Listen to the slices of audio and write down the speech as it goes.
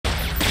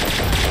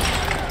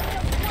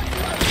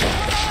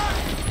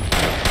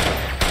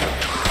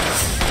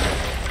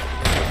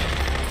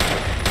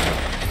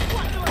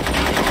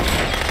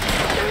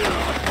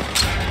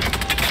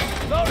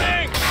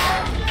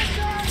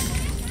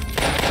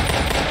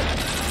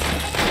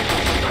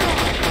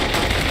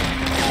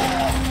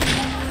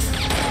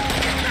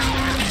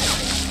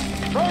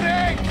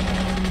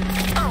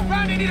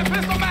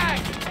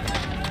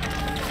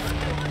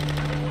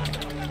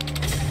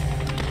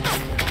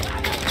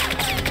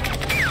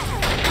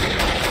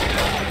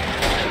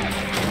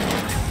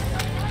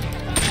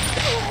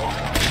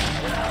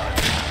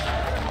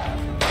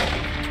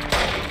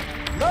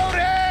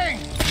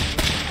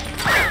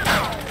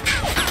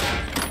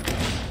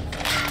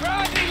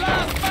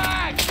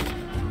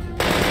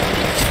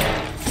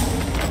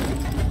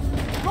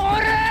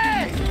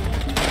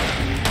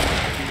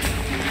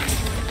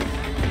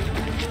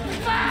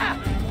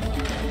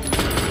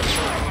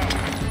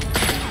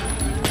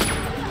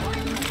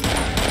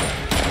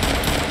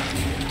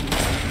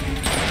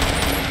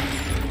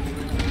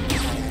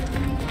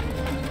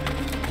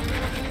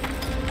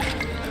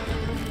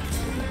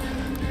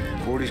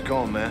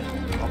going, man.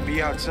 I'll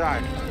be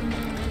outside.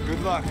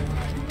 Good luck.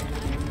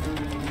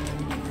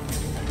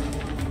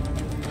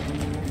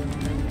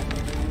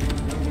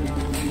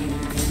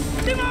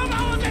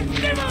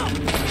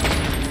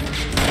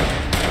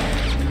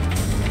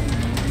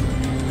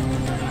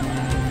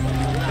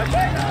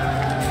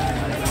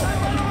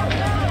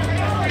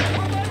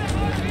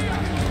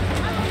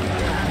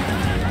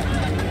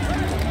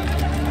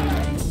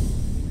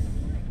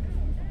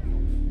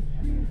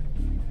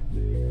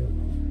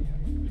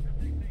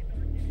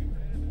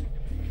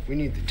 We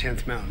need the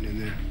 10th Mountain in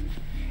there.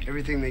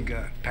 Everything they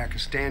got.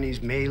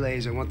 Pakistanis,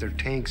 Malays, I want their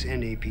tanks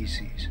and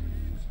APCs.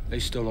 They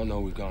still don't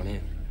know we've gone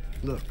in.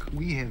 Look,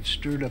 we have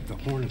stirred up the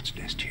hornet's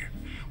nest here.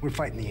 We're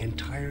fighting the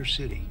entire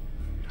city.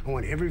 I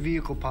want every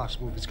vehicle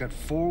possible. If it's got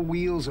 4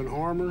 wheels and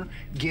armor,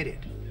 get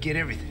it. Get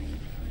everything.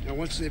 Now,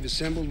 once they've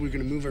assembled, we're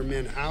going to move our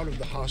men out of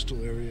the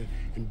hostile area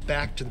and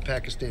back to the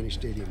Pakistani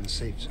stadium, the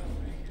safe zone.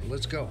 So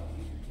let's go.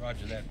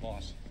 Roger that,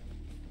 boss.